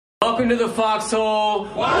welcome to the Foxhole.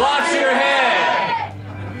 Watch your head!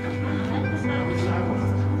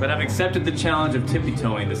 But I've accepted the challenge of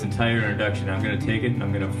tippy-toeing this entire introduction. I'm going to take it and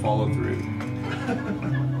I'm going to follow through.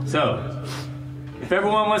 So, if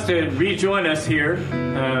everyone wants to rejoin us here,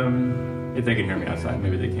 if they can hear me outside,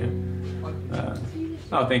 maybe they can.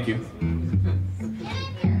 Oh, thank you.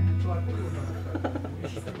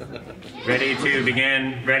 Ready to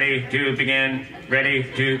begin, ready to begin,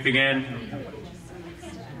 ready to begin.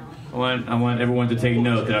 I want everyone to take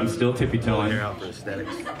note that I'm still tippy-toeing. You're out for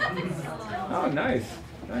aesthetics. Oh, nice,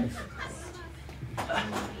 nice.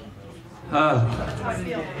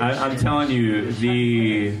 I'm telling you,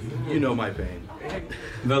 You know my pain.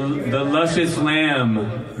 the luscious lamb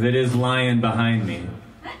that is lying behind me.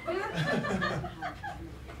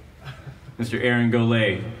 Mr. Aaron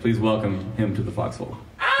Golay, please welcome him to the Foxhole.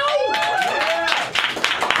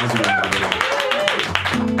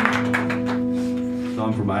 So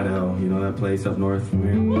I'm from Idaho, you know that place up north from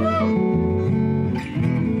here?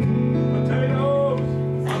 Potatoes!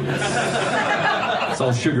 It's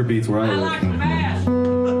all sugar beets where I live.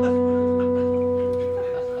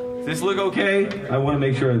 Does this look okay? I want to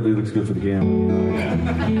make sure it looks good for the camera,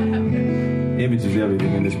 you know? Image is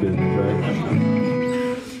everything in this business, right?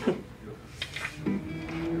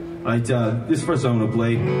 Alright, this first song I'm going to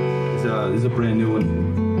play is a brand new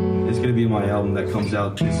one. It's going to be my album that comes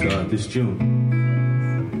out this June.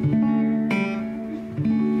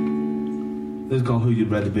 This is called Who You'd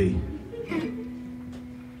Rather Be.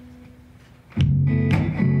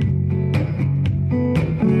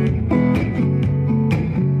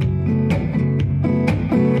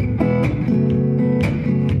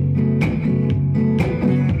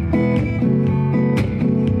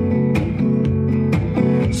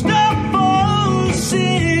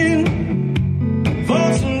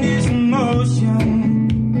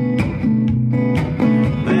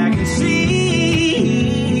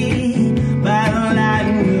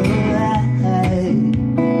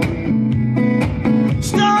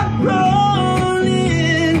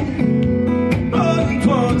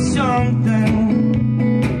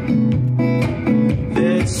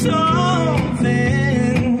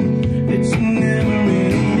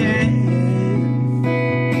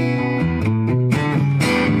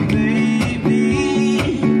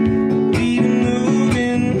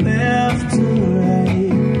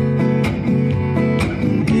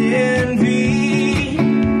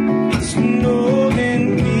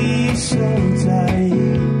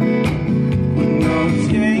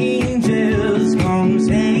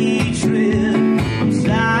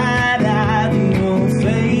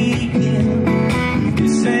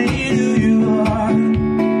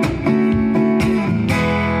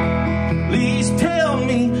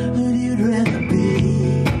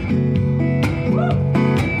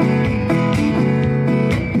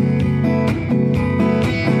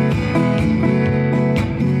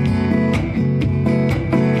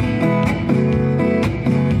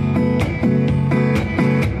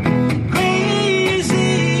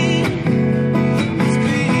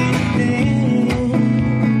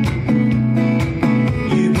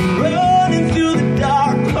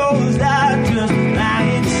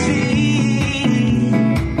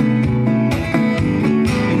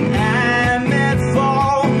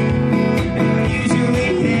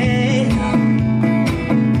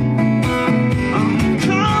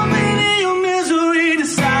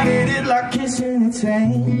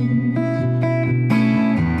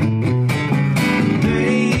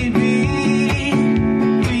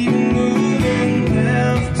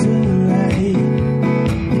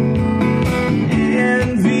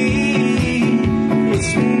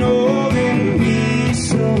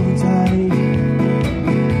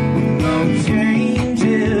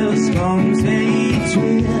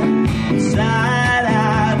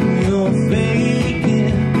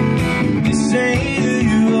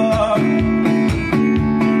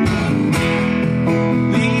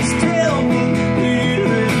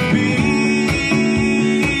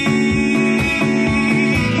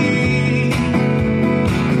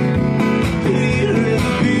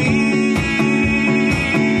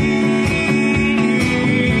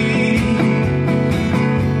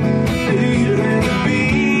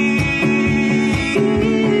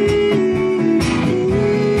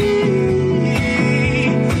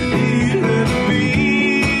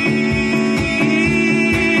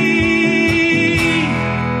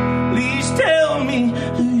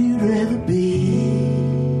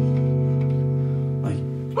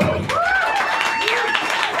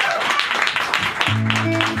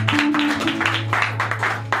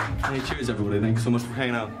 Thanks so much for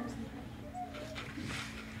hanging out.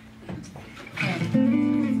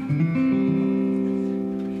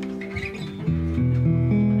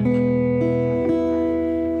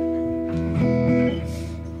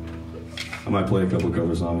 play a couple of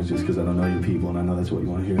cover songs just because I don't know you people and I know that's what you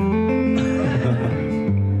want to hear.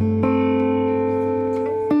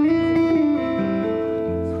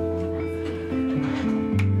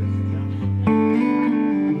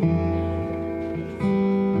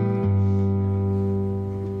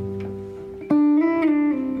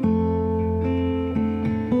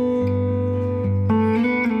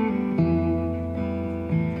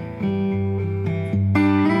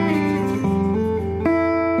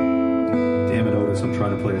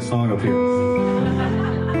 Song up here.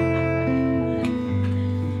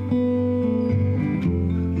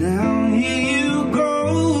 Now here you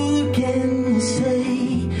go again. You say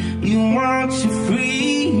you want your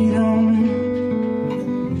freedom.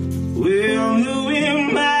 Well, who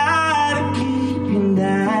am I to keep you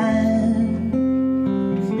down?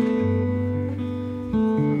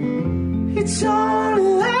 It's all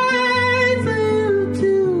right for you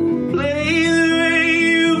to play the way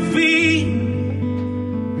you feel.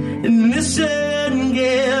 And listen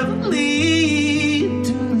carefully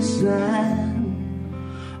to the sound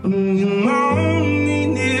of your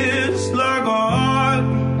loneliness, like a heart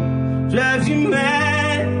drives you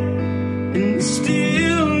mad, and the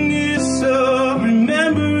stillness of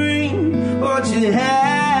remembering what you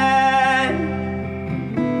had,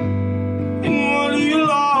 and what you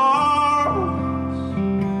lost,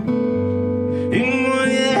 and what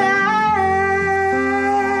you had.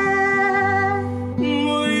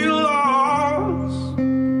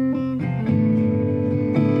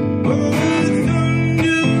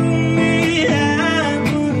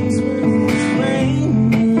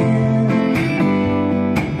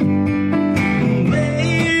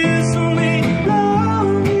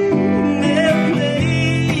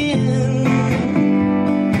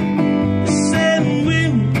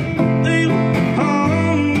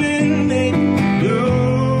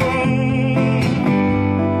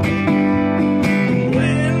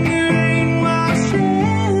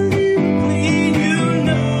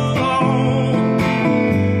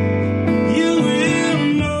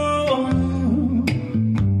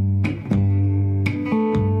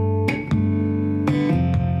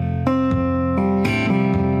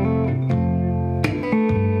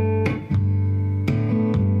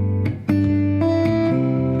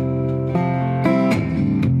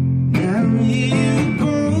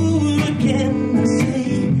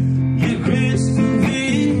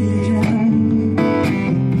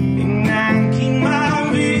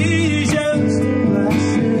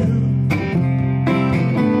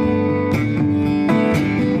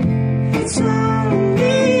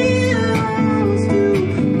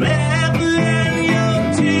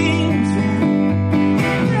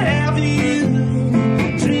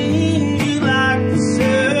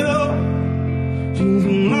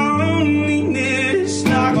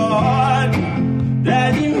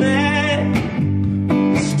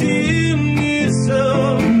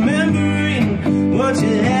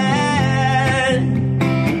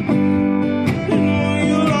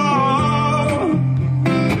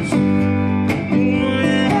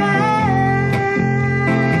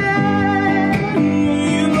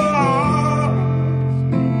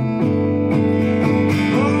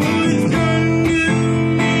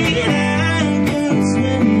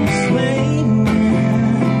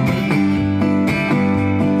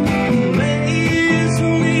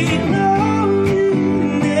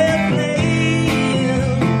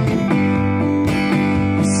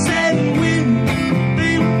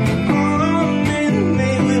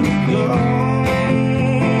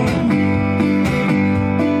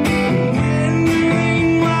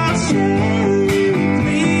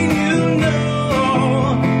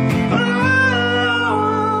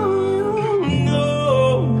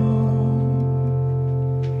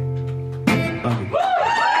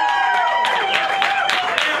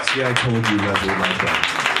 See, I told you that would like that.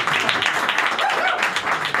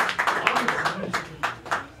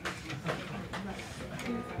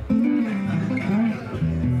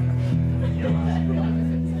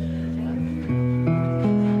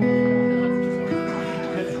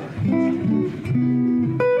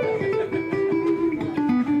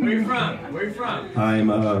 Where you from? Where you from? I'm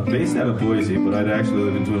based out of Boise, but I'd actually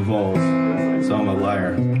live in Twin Falls, so I'm a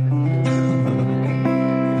liar.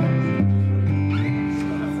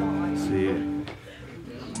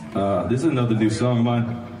 This is another new song of mine.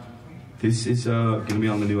 This is gonna be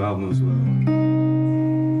on the new album as well.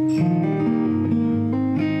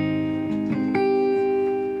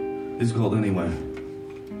 This is called Anyway.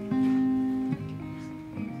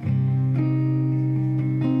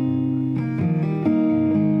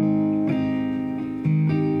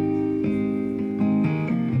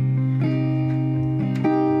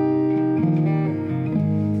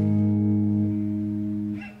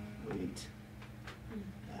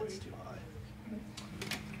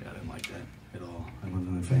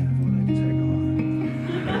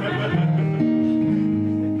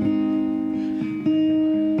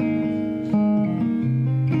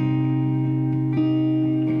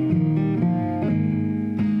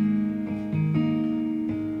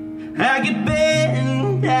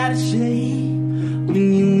 that I say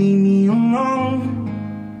when you leave me alone.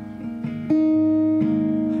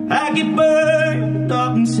 I get burned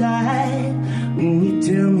up inside when you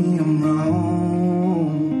tell me I'm wrong.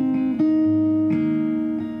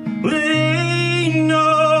 Well, it ain't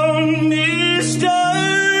no mystery,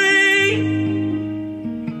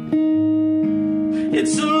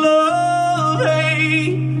 it's a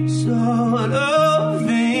love-hate sort of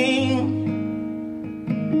thing.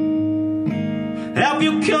 Have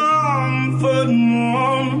you comfort and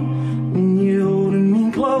warm when you're holding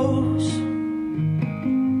me close?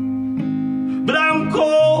 But I'm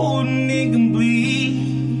cold and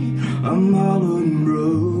incomplete, I'm hollow and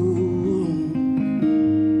broke.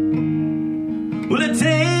 Well, it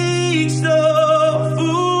takes the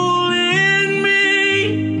fool in me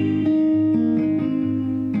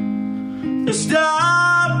to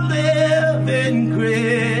stop living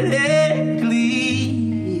critically.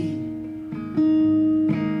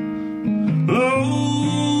 Oh,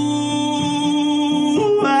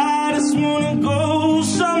 I just wanna go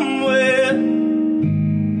somewhere.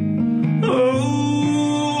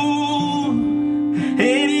 Oh,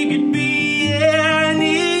 and it could be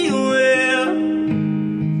anywhere.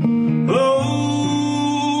 Oh,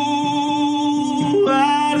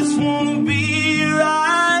 I just wanna be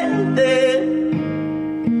right there.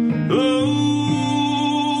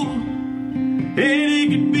 Oh, and it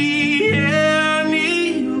could be anywhere.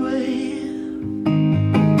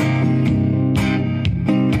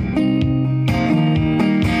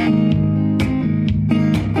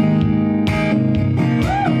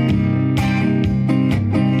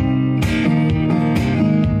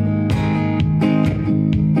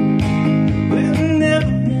 We've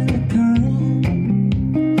never been the kind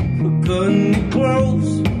for cutting it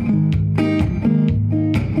close.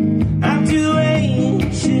 I'm too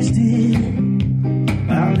anxious to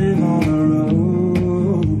I live on the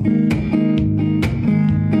road.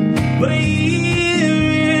 But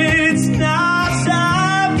here it's nice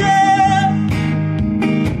out there,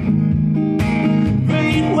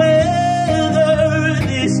 great weather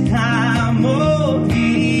this time of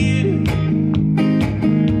year.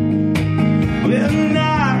 Well,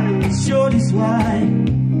 not sure just why,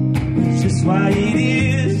 it's just why it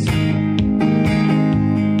is.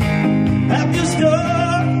 I'm just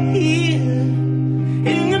stuck here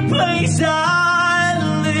in the place I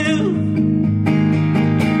live.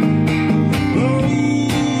 Oh,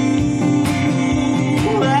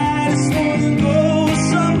 I just wanna go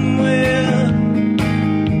somewhere.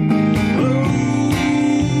 Oh,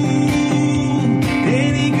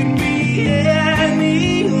 and it could be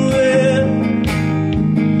anywhere.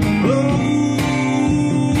 Oh,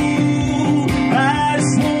 I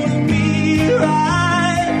just wanna be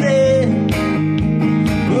right there.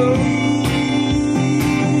 Oh,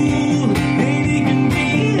 and it can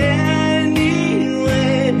be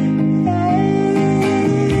anywhere.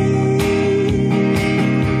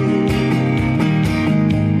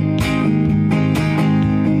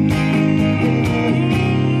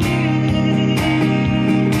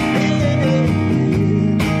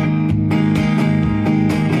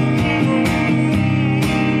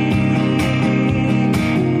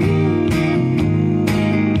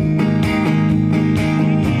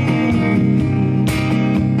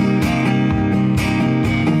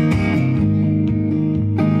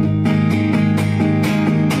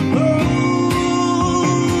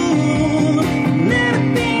 Let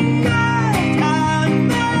it be my time,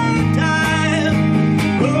 my time.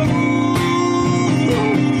 Oh,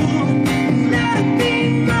 let it be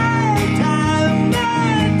my time,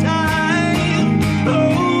 my time.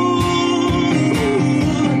 Oh,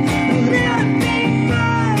 let it be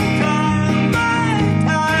my time, my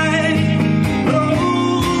time.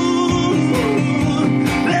 Oh,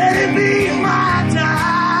 let it be my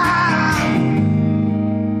time.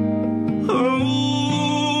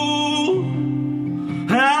 Oh,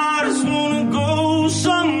 I just wanna go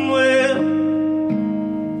somewhere.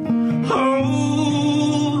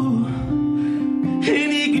 Oh,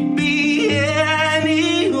 and it could be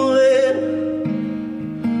anywhere.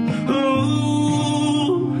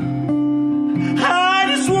 Oh, I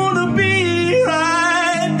just wanna be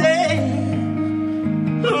right there.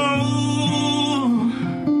 Oh,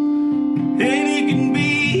 and it can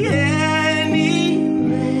be anywhere.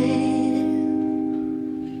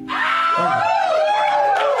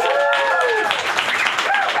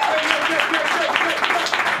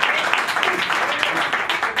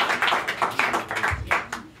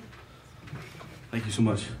 Thank you so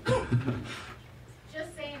much.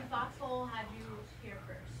 Just saying, Foxhole had you here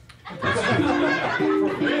first.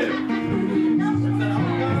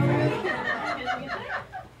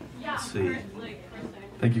 Let's see.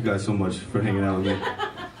 Thank you guys so much for hanging out with me.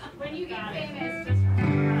 When you get famous, just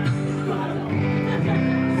remember.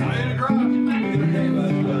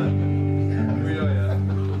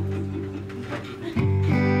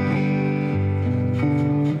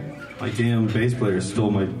 My damn bass player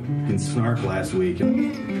stole my fucking snark last week,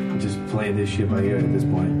 and I'm just playing this shit by ear at this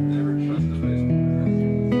point. Never trust the bass player.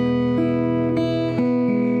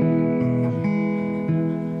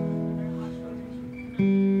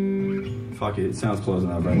 Fuck it sounds close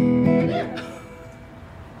enough, right?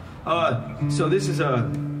 So this is a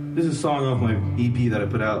song off my EP that I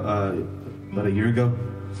put out about a year ago.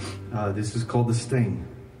 This is called The Sting.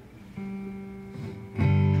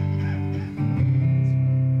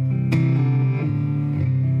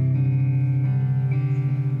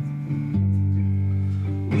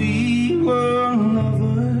 We were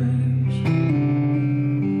lovers,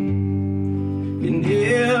 and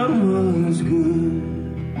it was good.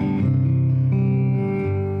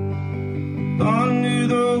 Under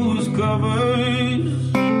those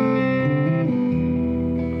covers,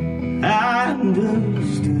 I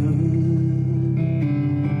understood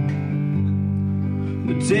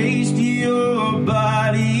the taste of your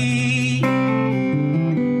body,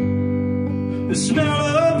 the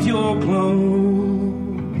smell of your clothes.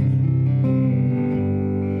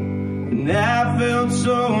 And I felt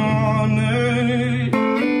so honored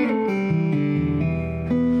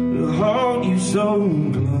to hold you so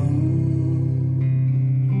close.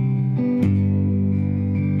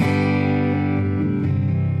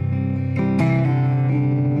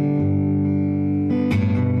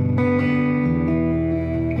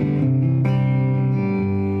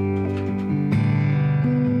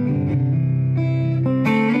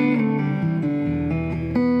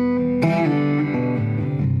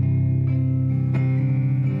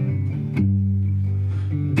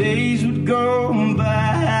 Days would go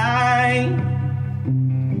by,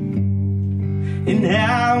 and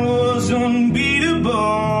I was unbeatable,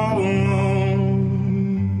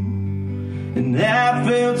 and I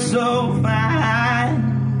felt so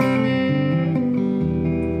fine.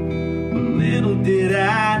 But little did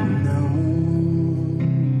I know,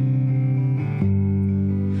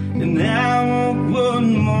 and I woke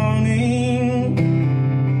one morning,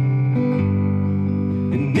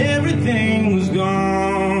 and everything was gone.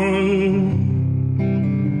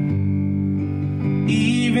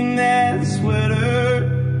 Even that sweater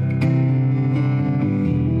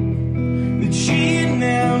that she had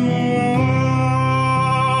never worn.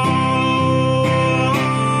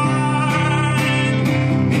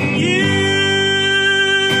 You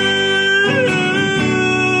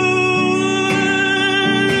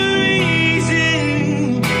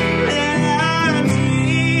reason that I'm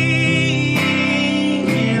dreaming,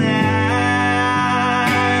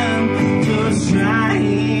 I'm just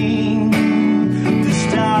trying to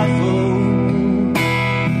stifle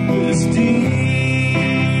the steam.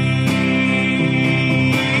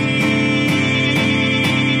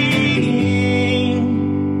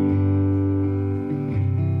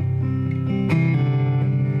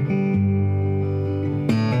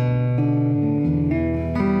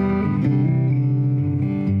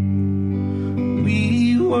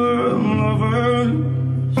 We were lovers.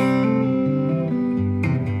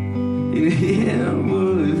 It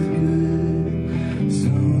was good, so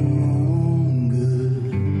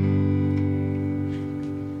good.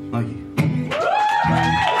 Like you.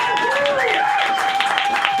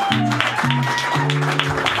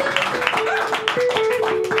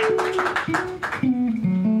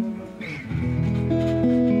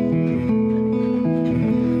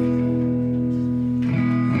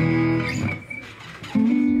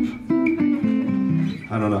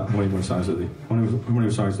 I don't know how many more songs how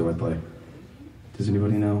many songs do I play? Does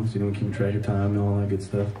anybody know? Does anyone keep track of time and all that good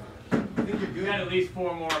stuff? You got at least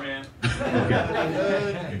 4 more, man.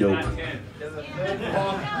 Okay. Dope. Not 10.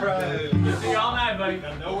 You'll see all night, buddy.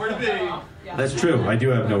 Got nowhere to be. That's true. I do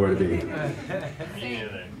have nowhere to be.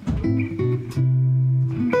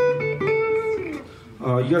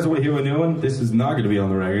 You guys want to hear a new one? This is not going to be on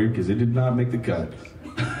the record because it did not make the cut.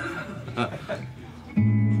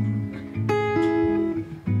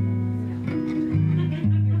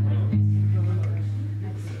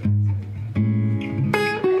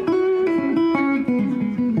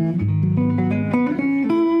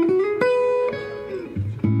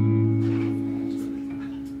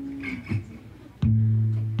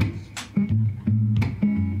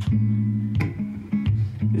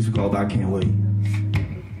 This is called I Can't Wait.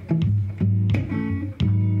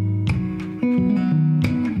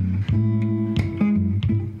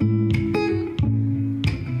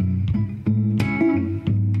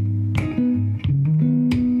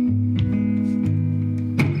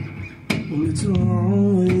 It's a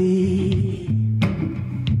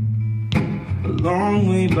long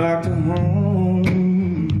way back to home.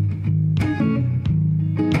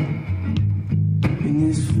 And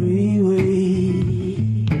this freeway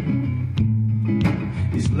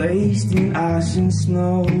is laced in ice and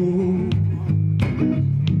snow.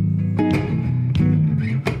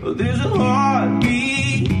 There's a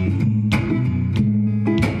heartbeat,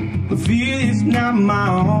 the feel is not my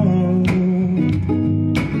own.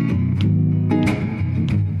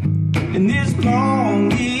 And this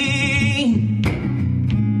longing,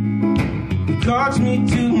 it cuts me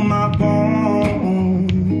to my bone.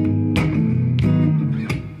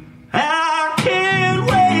 I can't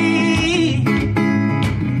wait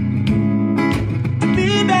to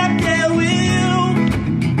be back there with you.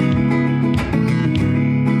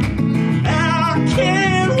 I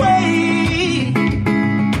can't wait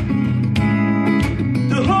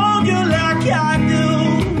to hold you like I do.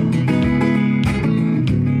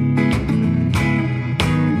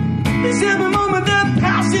 It's every moment that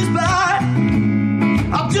passes by,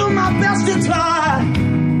 I'll do my best to try,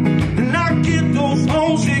 and I get those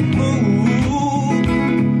homesick moves.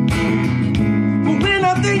 But when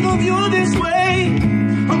I think of you this way,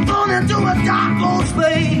 I'm thrown into a dark old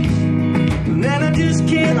space, and then I just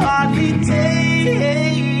can't hardly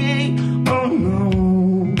take. Oh no.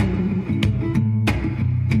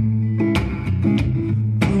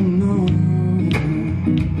 Oh no.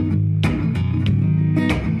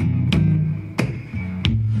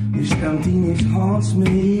 This emptiness haunts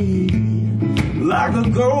me like a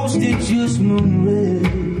ghost that just moonrest.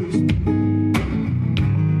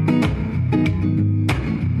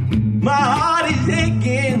 My heart is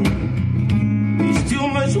aching, there's too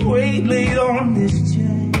much weight laid on this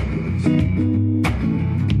chest.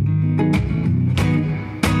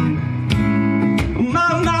 My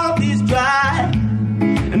mouth is dry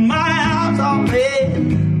and my eyes are red,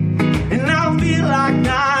 and I feel like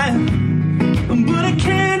dying, but I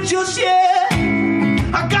can't just yet.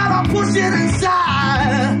 I gotta push it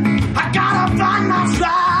inside, I gotta find my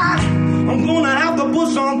stride. I'm gonna have to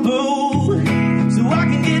push on through so I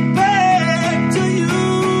can get back to you.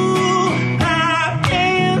 I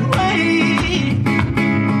can't wait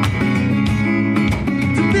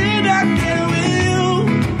to be back there with you.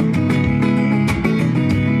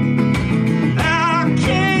 I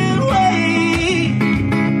can't wait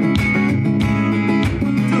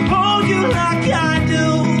to hold you like I do.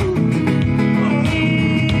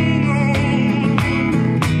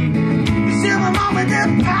 It's every moment that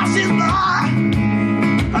passes by,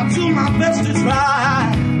 I do my best to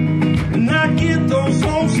try, and I get those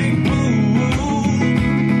homesick blues.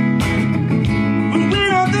 But when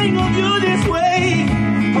I think of you this way,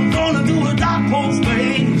 I'm gonna do a dark cold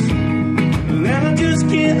space, and then I just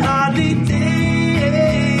can't hardly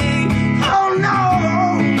take. Oh no.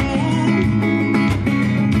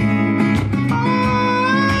 Oh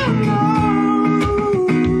no.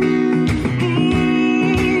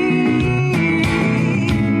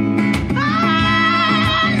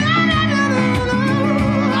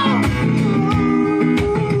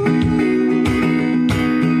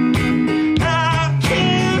 I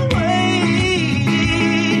can't wait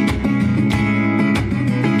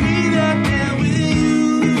to be back there with you.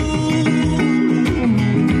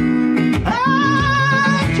 I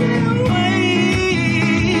can't wait.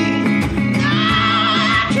 I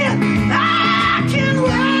can't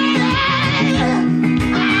wait.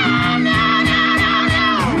 Oh, no, no, no, no.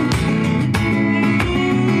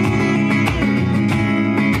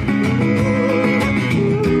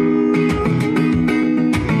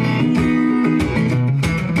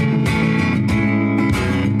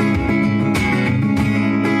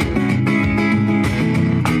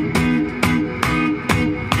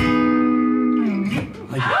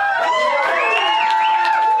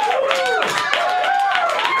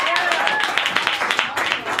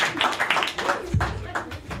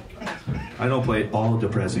 I don't play all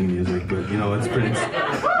depressing music, but you know, it's pretty,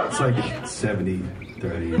 it's like 70-30.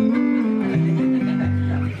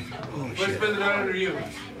 Let's spin it under you.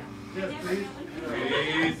 Yes, please.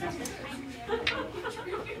 Please.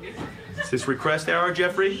 Is this request hour,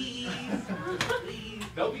 Jeffrey?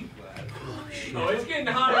 They'll be glad. Oh, it's getting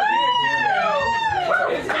hot in here too, man.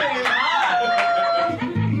 It's getting hot.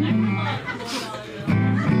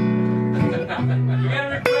 We got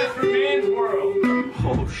a request from Man's World.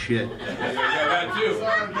 Oh shit! Yeah, that too.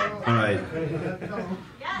 All right,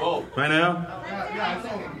 Whoa. right now.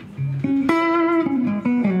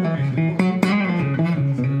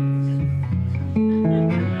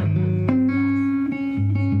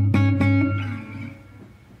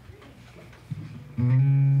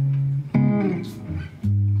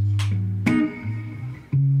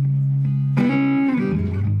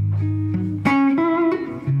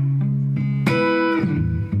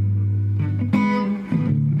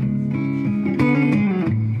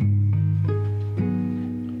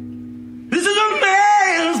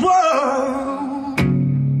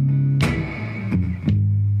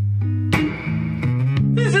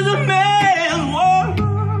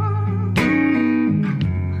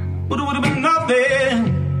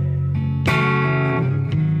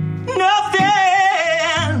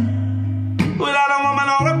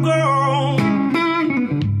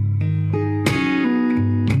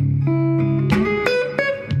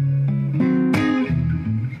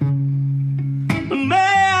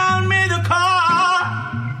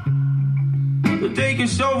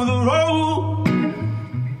 quickest over the road.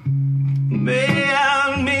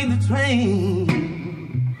 Man made the train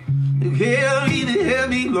to carry the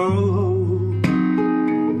heavy load.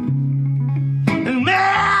 And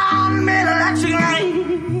man made electric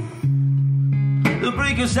light to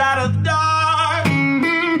break us out of the dark.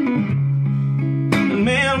 And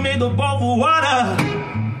man made the boat for water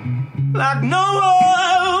like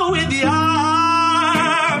Noah with the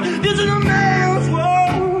ark. This is a man's world.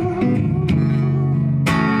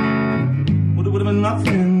 Would have been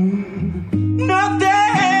nothing.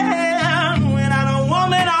 Nothing without a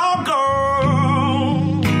woman or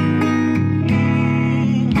girl.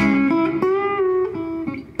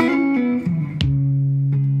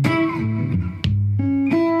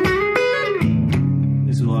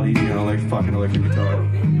 This is a lot easier on like fucking electric guitar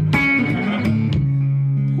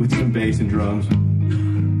with some bass and drums.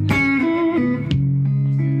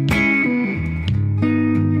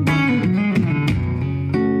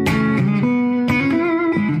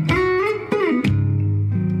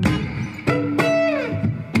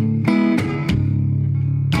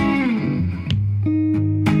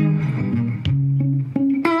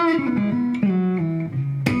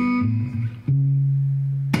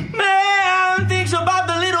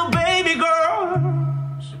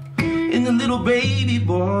 Baby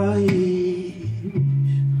boy,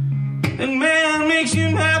 and man makes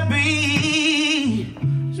him happy,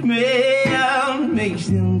 man makes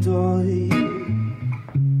him toy,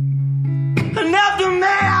 and after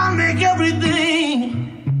man make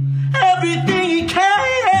everything he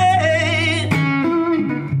can.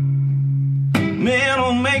 Man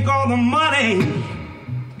will make all the money,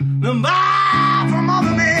 then buy from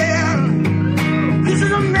other men. This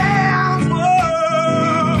is a man's world.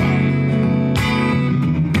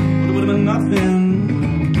 Nothing,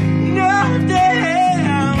 when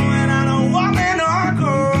I don't woman or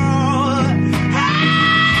girl.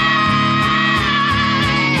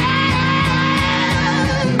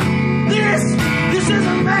 This is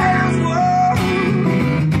a man's world.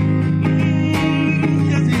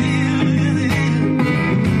 Yes, it is.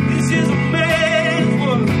 This is a man's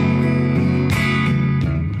world.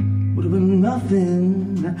 Would have been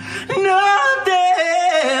nothing, when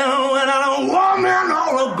I don't woman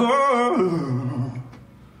or a girl.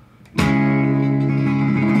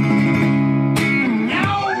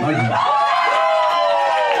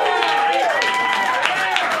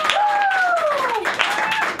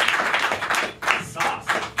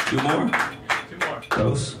 Two more? Two more.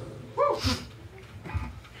 Close. All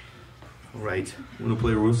right. We're going to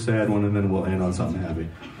play a real sad one and then we'll end on something happy.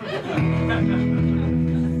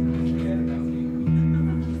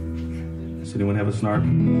 Does anyone have a snark?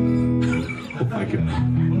 Oh my God.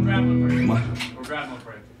 We'll grab one for you. We'll grab one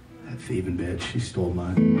for you. That thieving bitch, she stole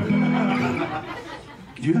mine.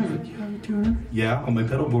 Do you have a tuner? Yeah, on my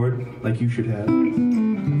pedal board, like you should have.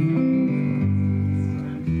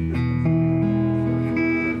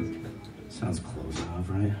 Sounds close enough,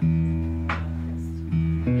 right?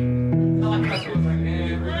 How long have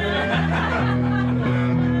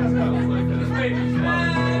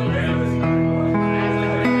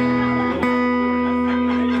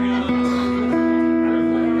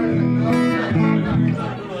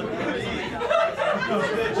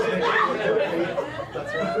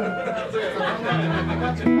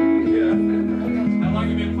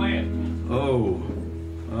you been playing?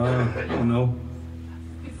 I don't know,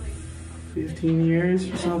 15 years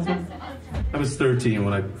or something. I was 13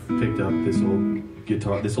 when I picked up this old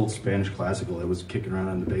guitar, this old Spanish classical that was kicking around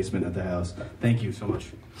in the basement at the house. Thank you so much.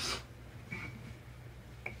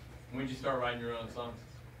 When did you start writing your own songs?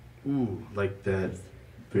 Ooh, like that,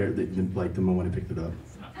 like the moment I picked it up.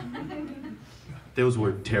 Those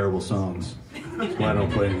were terrible songs. That's why I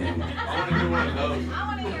don't play them anymore.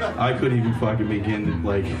 I couldn't even fucking begin to,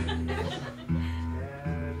 like...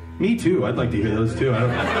 Me too, I'd like to hear those too. I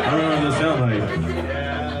don't know what those sound like.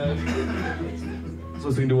 I was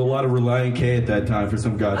listening to a lot of Reliant K at that time for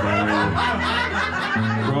some goddamn reason.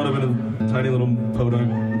 Growing up in a tiny little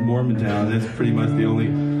podunk Mormon town, that's pretty much the only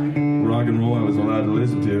rock and roll I was allowed to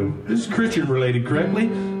listen to. This is Christian related, correctly?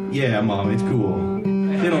 Yeah, Mom, it's cool.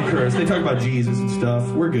 They don't curse. They talk about Jesus and stuff.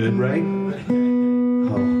 We're good, right?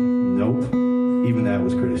 Oh, nope. Even that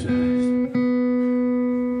was criticized.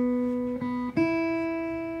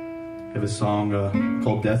 I have a song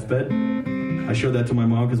called Deathbed. I showed that to my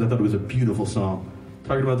mom because I thought it was a beautiful song.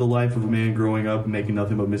 Talking about the life of a man growing up, making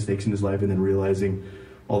nothing but mistakes in his life, and then realizing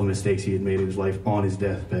all the mistakes he had made in his life on his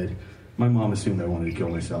deathbed. My mom assumed I wanted to kill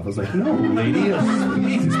myself. I was like, no, lady.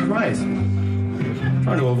 Jesus Christ. I'm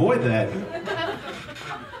trying to avoid that.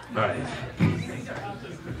 All right.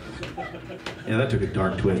 Yeah, that took a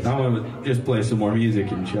dark twist. I want to just play some more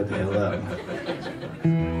music and shut the hell up.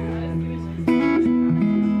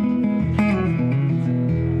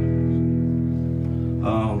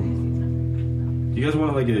 Do you guys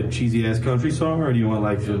want like a cheesy ass country song, or do you want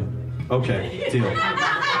like the? Okay, deal. All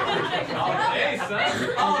day, son.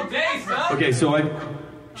 All day, son. Okay, so I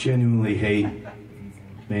genuinely hate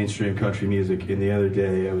mainstream country music, and the other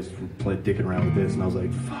day I was dicking around with this, and I was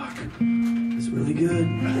like, fuck, it's really good.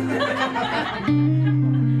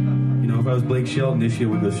 You know, if I was Blake Shelton, this shit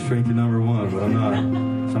would go straight to #1, but I'm not.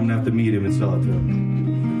 So I'm gonna have to meet him and sell it to him.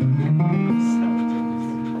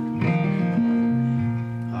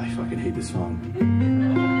 Oh, I fucking hate this song.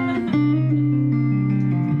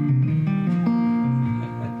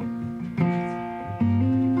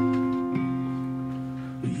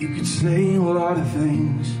 You could say a lot of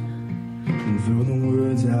things and throw the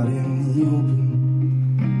words out in the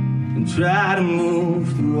open and try to move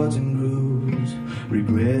through ruts and grooves,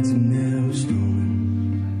 regrets are never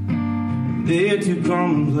stolen. They're too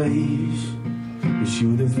commonplace. You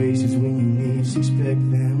show their faces when you least expect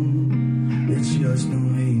them. It's just the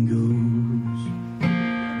way it goes.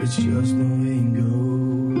 It's just the way it goes.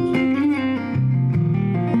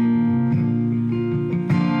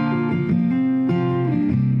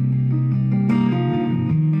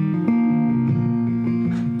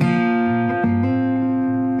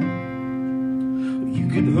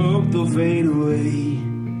 Fade away,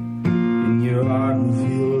 and your heart will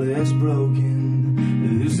feel less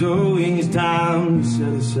broken. There's always time to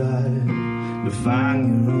set aside to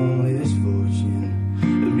find your own misfortune.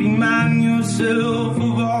 Remind yourself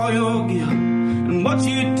of all your guilt and what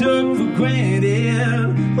you took for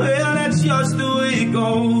granted. Well, that's just the way it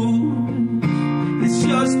goes. It's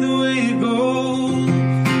just the way it goes.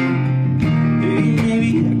 Hey, maybe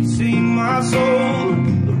I can save my soul,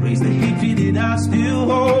 erase the hatred that I still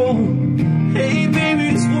hold. Hey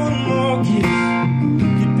baby, just one more kiss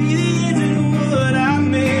could be the end of what I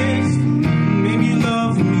missed. Maybe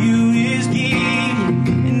love from you is key,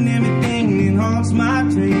 and everything that haunts my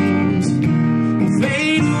dreams will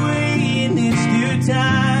fade away in its due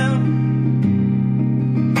time.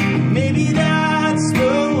 Maybe that's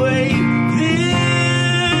the way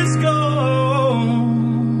this goes.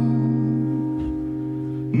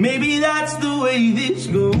 Maybe that's the way this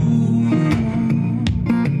goes.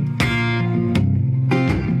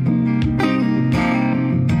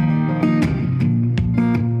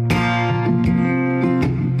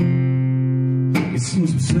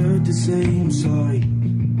 Say I'm sorry,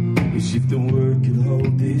 wish if the word could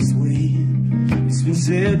hold this weight. It's been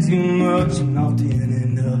said too much and often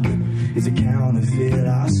enough. It's a counterfeit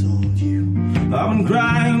I sold you. I've been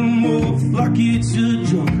crying wolf like it's a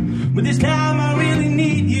joke, but this time I really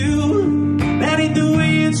need you. That ain't the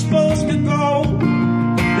way it's supposed to go.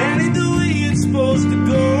 That ain't the way it's supposed to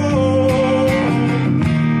go.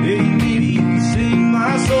 Hey, maybe you can save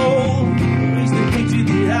my soul, erase the hatred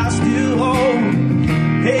that I still hold.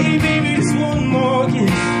 Hey baby, just one more kiss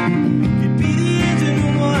could be the end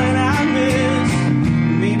of what I miss.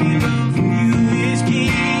 Maybe love from you is key,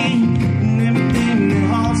 and everything that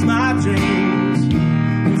haunts my dreams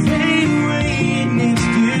will fade away in its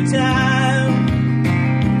due time.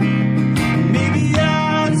 Maybe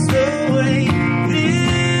that's the way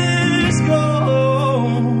this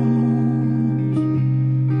goes.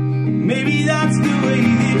 Maybe that's the way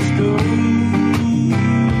this goes.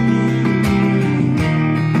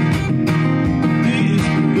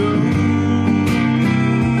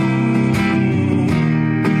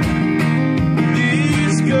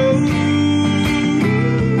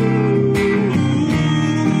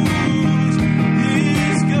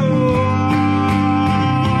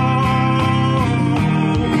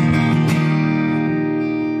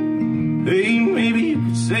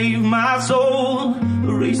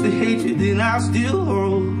 The hatred that I still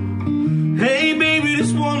hold. Hey baby,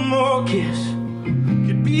 just one more kiss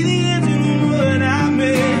could be the end of what I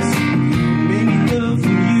miss. Maybe love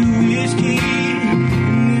from you is key,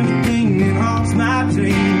 and everything that haunts my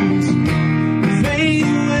dreams will fade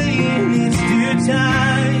away in its due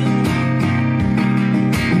time.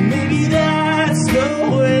 Maybe that's the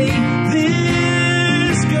way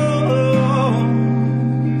this goes.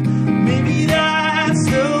 Maybe that's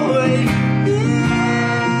the way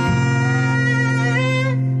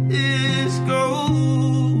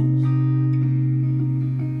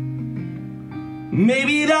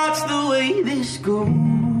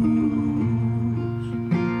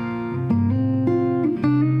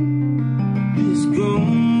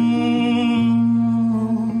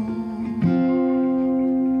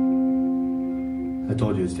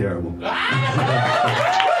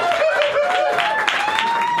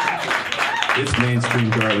It's mainstream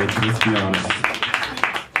garbage, let's be honest.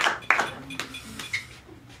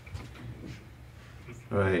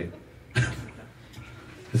 Alright.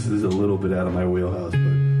 This is a little bit out of my wheelhouse, but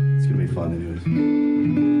it's gonna be fun anyways.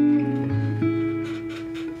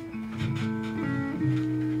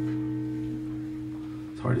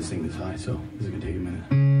 It's hard to sing this high, so this is gonna take a minute.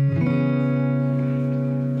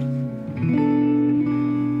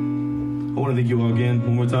 I want to thank you all again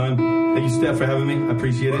one more time. Thank you, Steph, for having me. I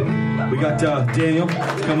appreciate it. We got Daniel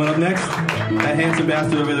coming up next. That handsome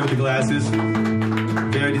bastard over there with the glasses.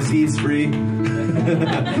 Very disease-free.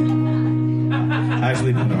 I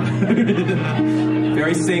actually don't know.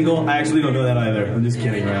 Very single. I actually don't know that either. I'm just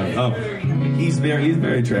kidding around. Oh, he's very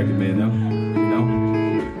attractive man, though. You know.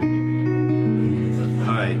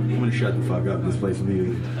 All right, I'm gonna shut the fuck up. This place will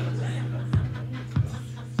be.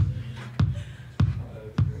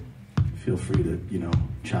 Feel free to, you know,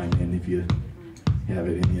 chime in if you have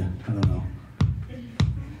it in you. I don't know.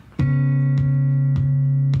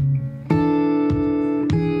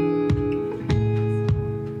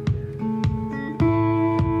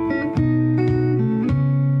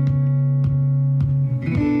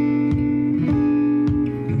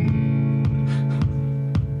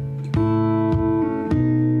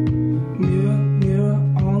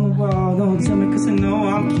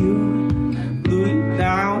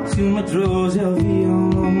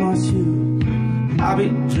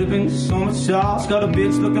 Sauce, got a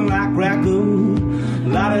bitch looking like ragu.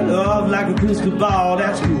 Light it up like a crystal ball.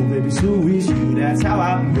 That's cool, baby, so is you. That's how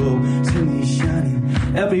I roll. See me shining,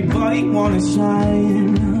 everybody wanna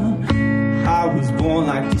shine. I was born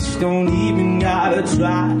like this, don't even gotta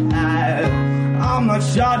try. I'm like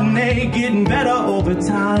Chardonnay, getting better over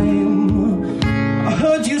time. I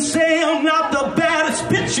heard you say I'm not the baddest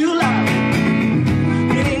bitch you like.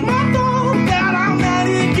 It ain't my fault that I'm not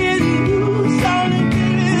here getting used.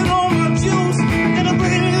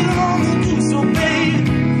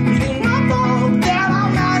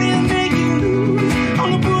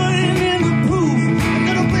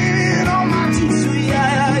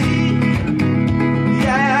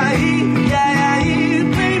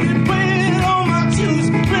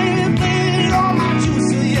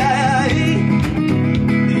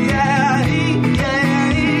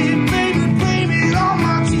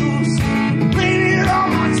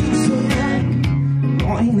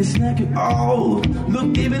 Oh,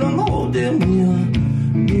 look, baby, don't hold them here.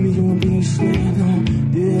 Baby, you're being scared.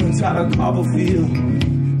 Yeah, try to carve a feel.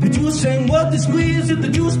 The juice ain't worth the squeeze if the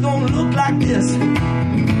juice don't look like this.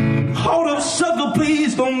 Hold up, sucker,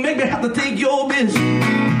 please. Don't make me have to take your bitch.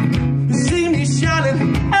 You see me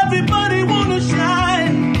shining, everybody wanna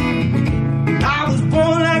shine. I was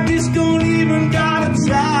born like this, don't even gotta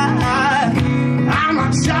try. I'm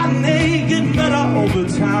like Chardonnay, getting better over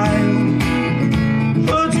time.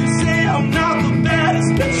 I'm not the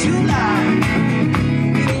baddest that you like.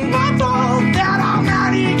 It ain't my fault that I'm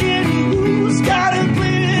out here getting loose. Gotta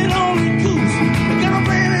blame it on the goose. I gotta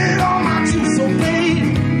blame it on my juice, so babe.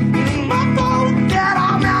 It ain't my fault that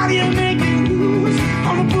I'm out here making moves.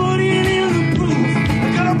 I'm gonna put it in the proof.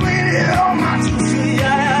 I gotta blame it on my juice, so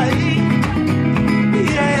yeah.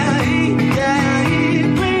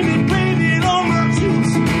 Blame it on my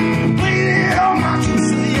juice. Blame it on my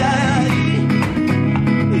juice, so yeah.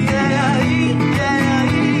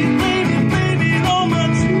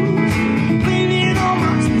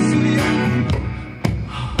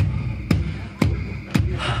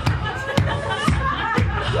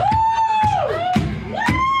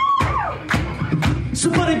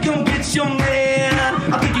 Somebody come get your man.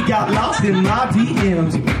 I think you got lost in my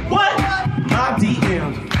DMs. What? My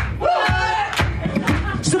DMs.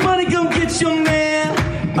 What? Somebody come get your man.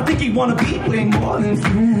 I think he wanna be way more than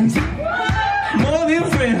friends. More than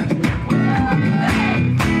friends.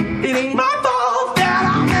 It ain't my fault that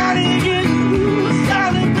I'm out here getting loose.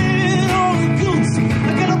 Gotta blame it on the goose. I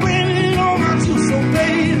gotta blame it on my juice, so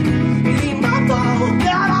babe. It ain't my fault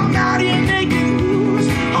that I'm out here making moves.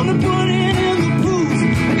 I'm gonna put it in the proof.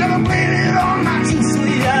 I gotta blame it on my juice, so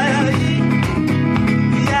yeah.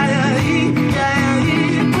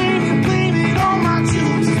 Blame it on my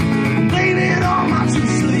juice. Blame it on my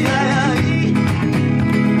juice, so yeah.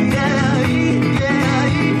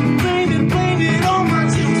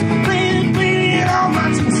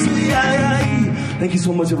 Thank you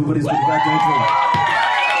so much, everybody. It's been back there.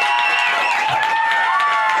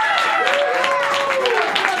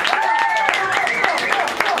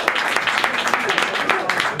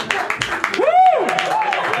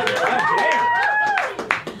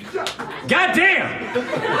 Goddamn!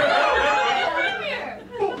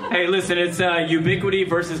 Hey, listen, it's ubiquity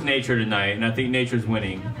versus nature tonight, and I think nature's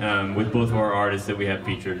winning with both of our artists that we have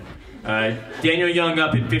featured. Daniel Young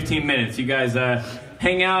up in 15 minutes. You guys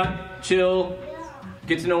hang out, chill,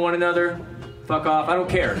 get to know one another, fuck off. I don't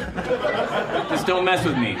care. Just don't mess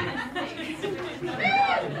with me.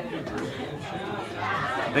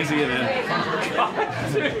 Thanks again, man.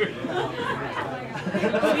 God, dude.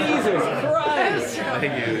 Jesus Christ.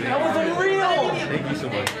 Thank you. That was unreal. Thank you so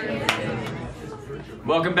much.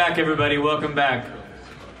 Welcome back, everybody. Welcome back.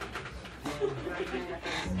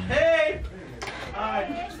 Hey!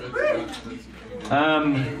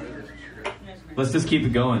 Let's just keep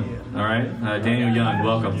it going. All right, Daniel Young,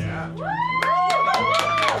 welcome.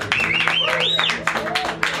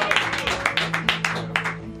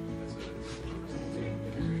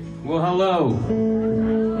 Well, hello.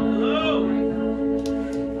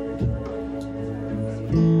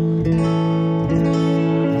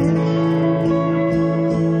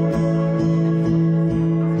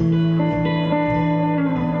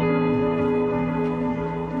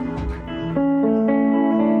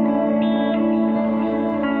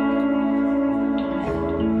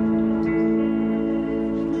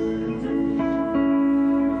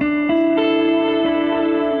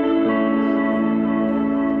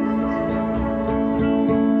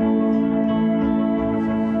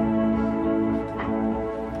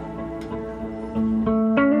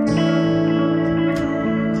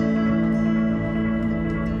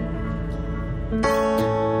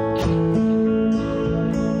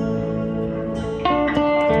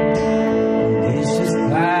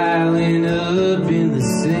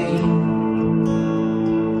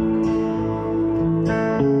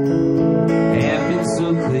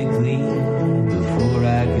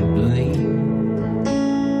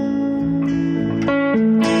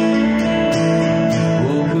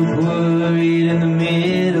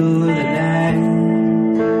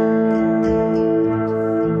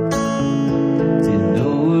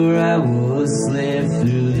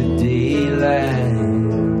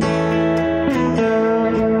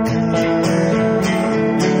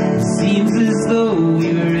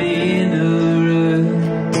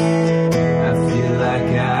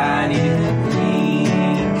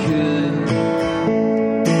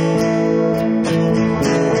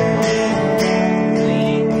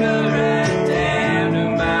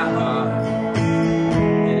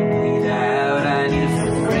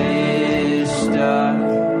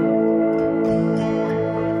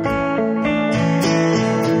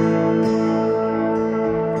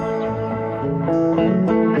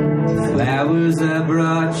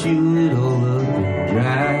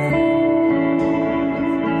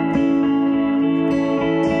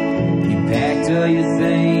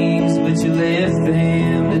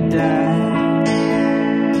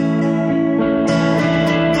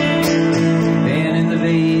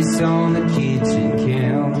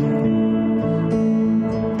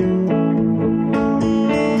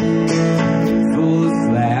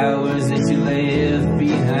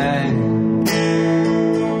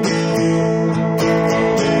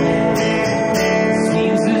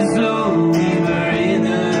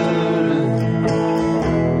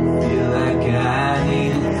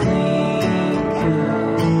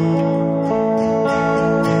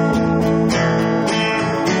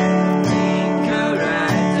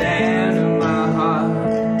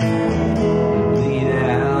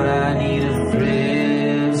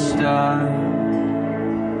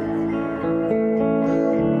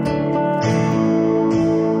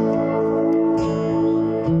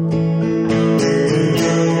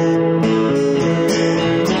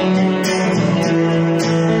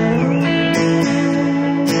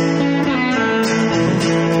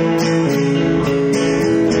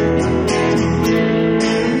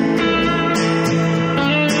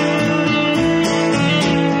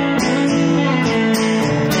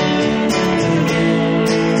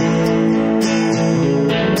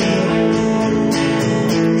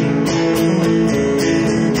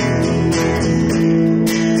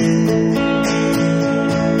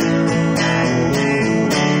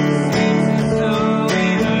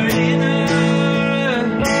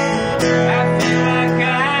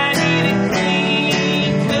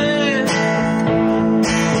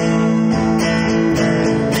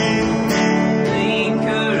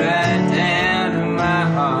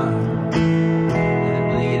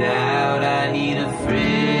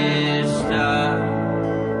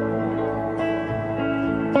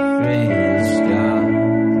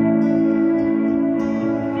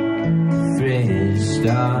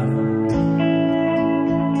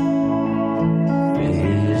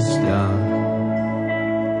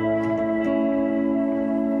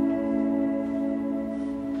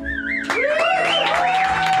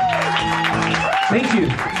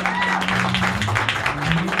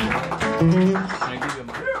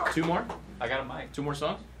 2 more? I got a mic. 2 more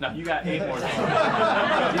songs? No, you got 8 more songs.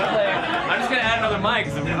 I'm just gonna add another mic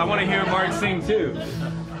because I want to hear Mark sing too.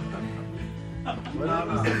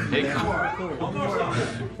 Hey,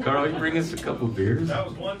 Carl, you bring us a couple beers? That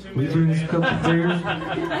was 1 too Will you many. bring us a couple beers?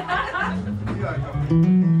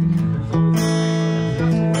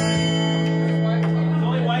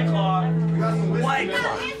 Only White Claw. White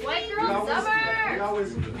girl summer.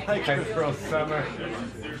 White Girl Summer.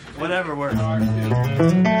 Whatever works.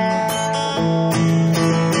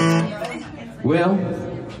 Well,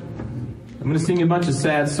 I'm gonna sing a bunch of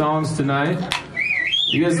sad songs tonight.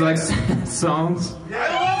 You guys like sad songs?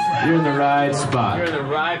 You're in the right spot. You're in the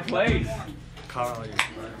right place. Carl,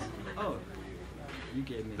 oh, you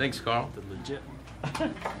gave me Thanks, Carl. the legit.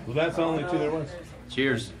 Well, that's only 2 there was.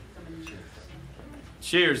 Cheers.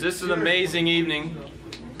 Cheers. This is an amazing evening.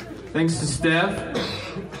 Thanks to Steph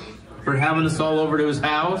for having us all over to his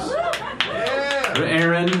house. For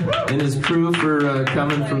Aaron and his crew for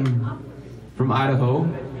coming from Idaho.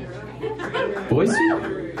 Boise?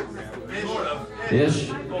 Ish.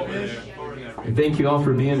 And thank you all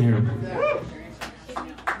for being here.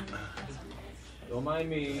 Don't mind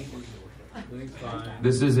me. Everything's fine.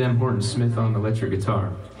 This is M. Horton Smith on electric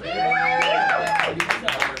guitar.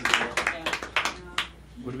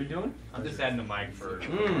 What are we doing? I'm just adding the mic for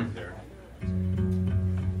there.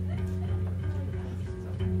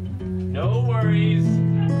 No worries.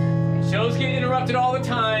 Shows get interrupted all the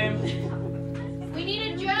time. We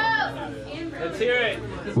need a joke. Let's hear it.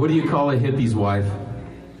 What do you call a hippie's wife?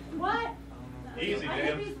 What? Easy, A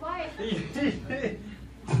Jim. hippie's wife. What do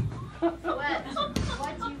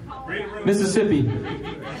you call her? Mississippi. It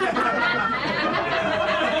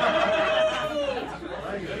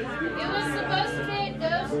was supposed to be a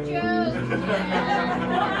ghost joke.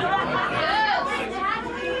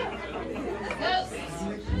 Ghost.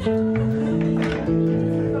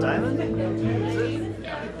 Diamond?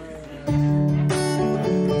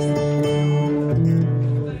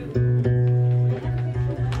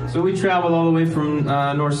 So we traveled all the way from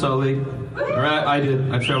North Salt Lake. Or I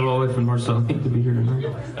did. I traveled all the way from North Salt Lake to be here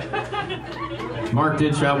tonight. Mark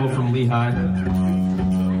did travel from Beehive.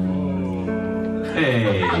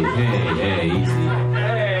 Hey, easy.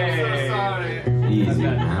 Hey. Easy.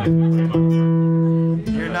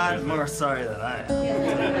 You're not more sorry than I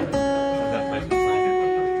am.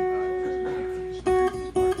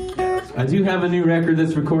 I do have a new record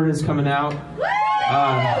that's recorded. It's coming out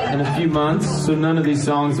in a few months. So none of these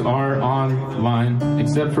songs are online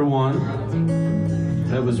except for one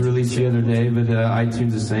that was released the other day. But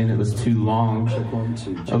iTunes is saying it was too long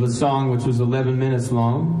of a song, which was 11 minutes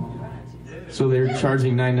long. So they're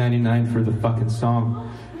charging $9.99 for the fucking song.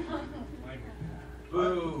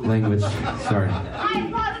 Language. Sorry. I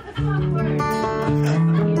thought of the fuck word.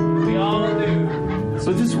 We all do.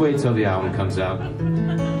 So just wait till the album comes out.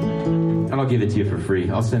 And I'll give it to you for free.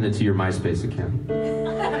 I'll send it to your MySpace account.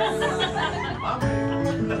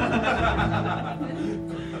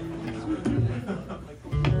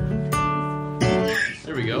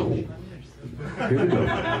 There we go. Here we go.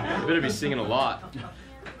 You better be singing a lot.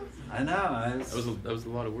 I know. That was a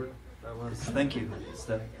lot of work. Thank you,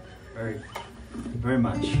 Steph. Very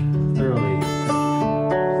much. Thoroughly.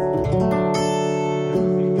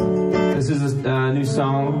 This is a new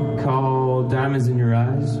song called Diamonds in Your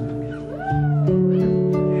Eyes.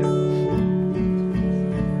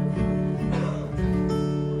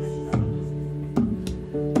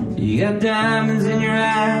 You got diamonds in your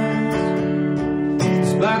eyes,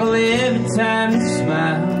 sparkle every time you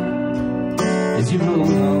smile, as you roll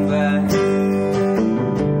on by,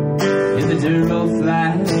 and the dirt road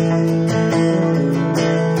flies.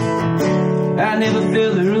 I never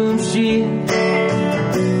felt the room shake,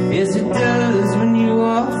 yes it does when you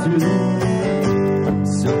walk through.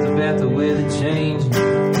 Something about the weather changing,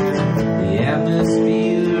 the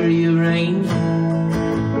atmosphere rearranged.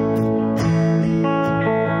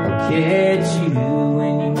 I'll catch you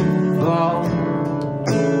when you fall,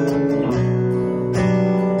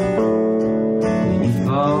 when you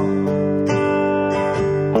fall.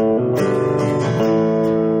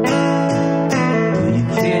 Will you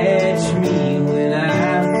catch me when I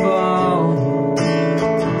fall?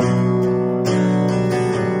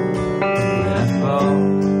 When I fall.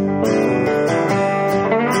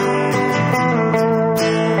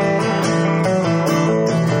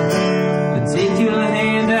 Take your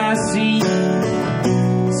hand, I see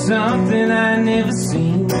something I never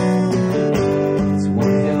seen. It's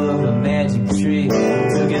one hell of a magic trick.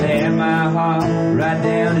 Took it at my heart right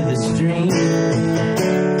down to the stream.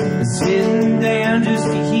 Sitting down just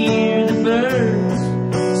to hear the birds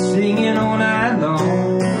singing all night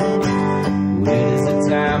long. Where does the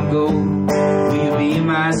time go go. Will you be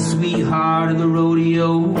my sweetheart of the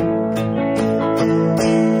rodeo?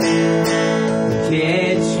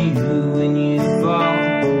 Catch you when you fall.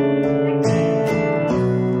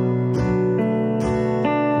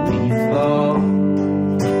 When you fall.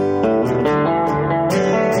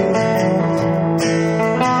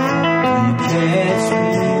 Will you catch me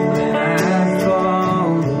when I fall?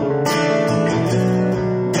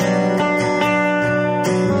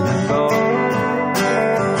 When I fall.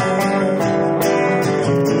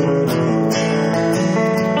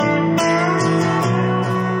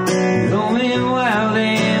 Going wild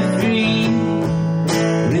and free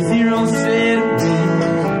with your own set of wings.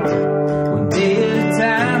 One day at a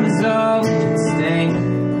time is all we can stand.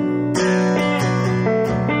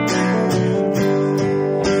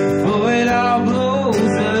 Before it all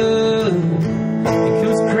blows up, it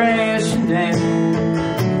comes crashing down.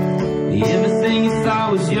 Everything you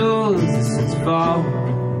thought was yours has since fallen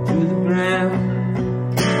to the ground.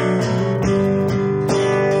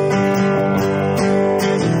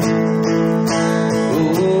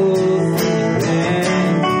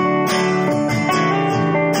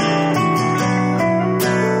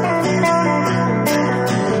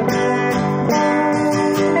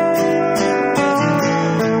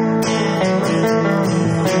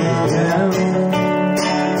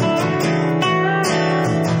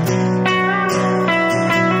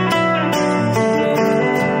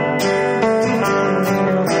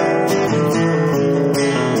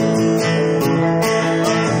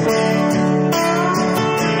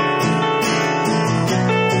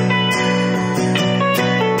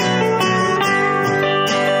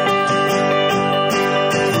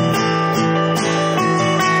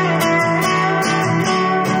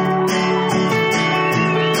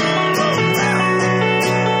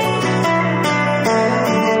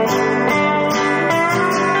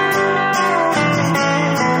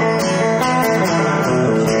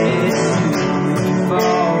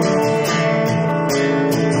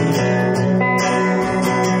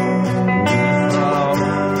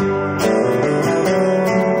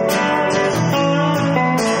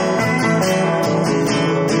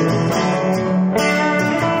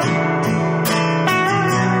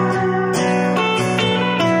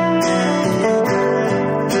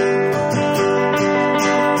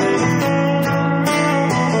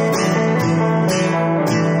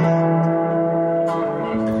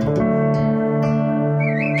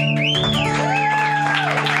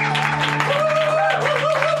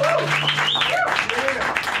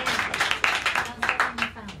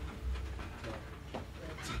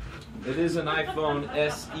 It is an iPhone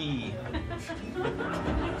SE.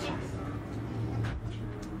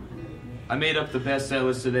 I made up the best set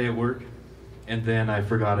list today at work, and then I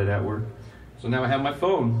forgot it at work. So now I have my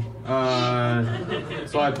phone.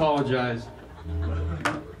 So I apologize.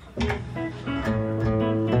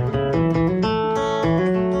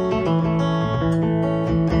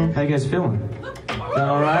 How you guys feeling? Sound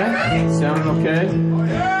all right? Sounding okay?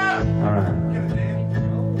 All right.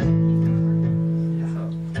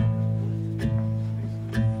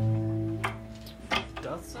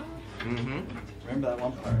 Remember that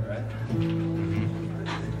one part, right?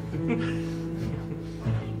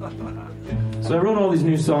 So I wrote all these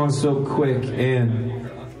new songs so quick and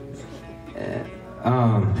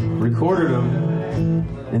recorded them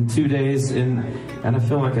in 2 days, and I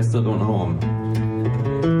feel like I still don't know them.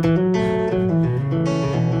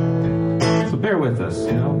 So bear with us,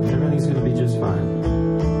 you know, everything's gonna be just fine.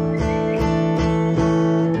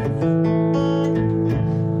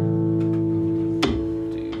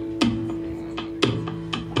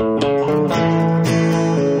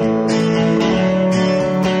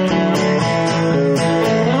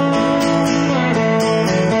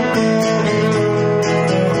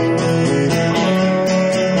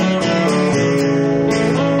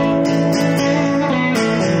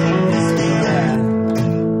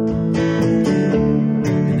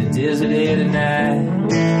 Tonight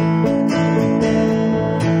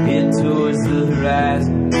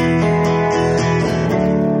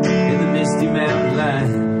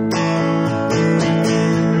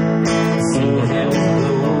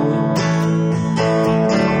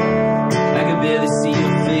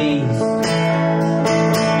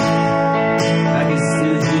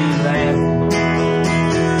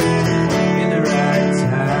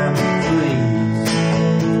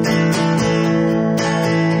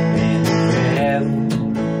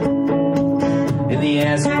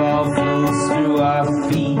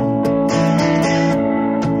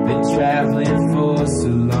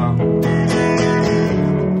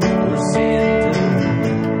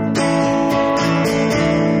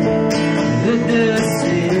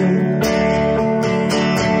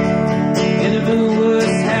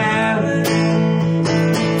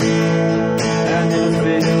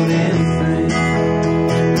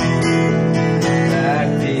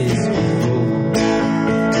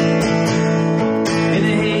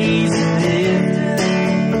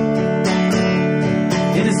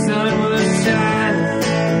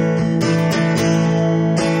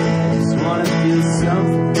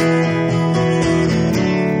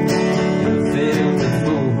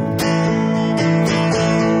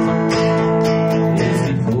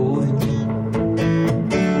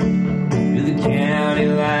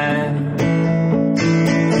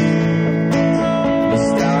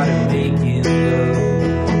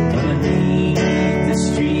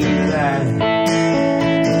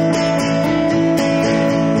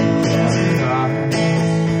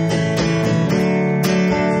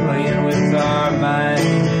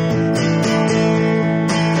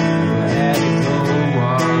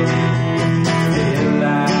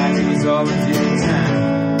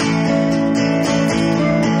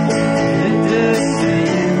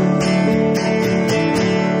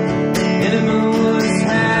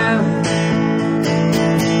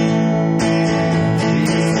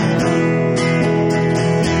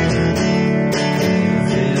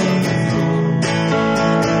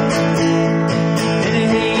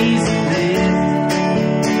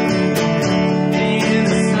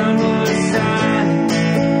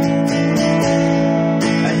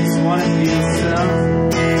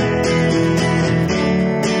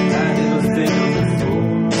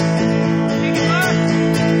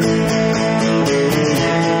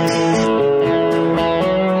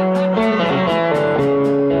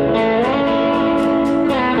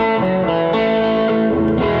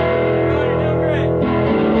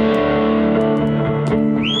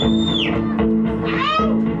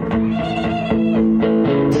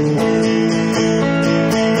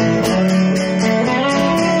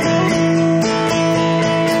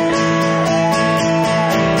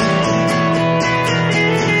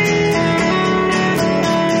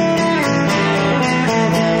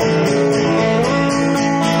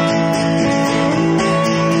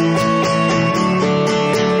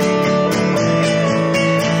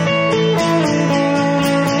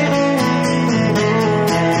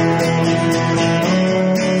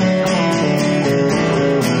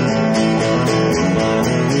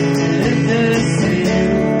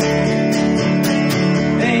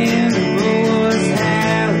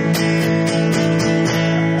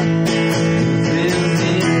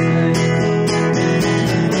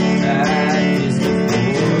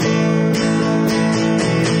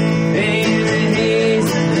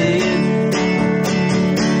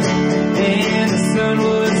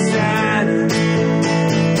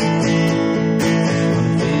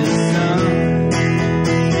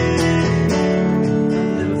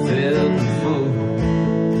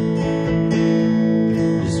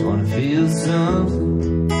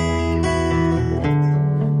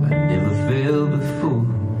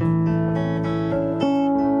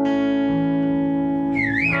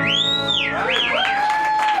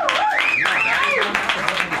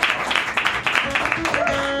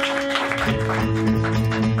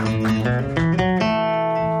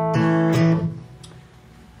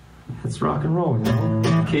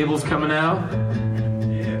Cable's coming out.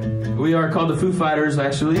 We are called the Foo Fighters,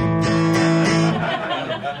 actually.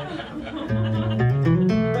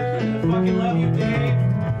 Fucking love you, Dave.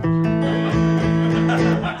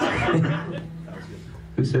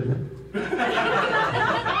 Who said that?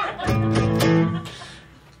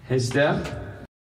 Hey, Steph.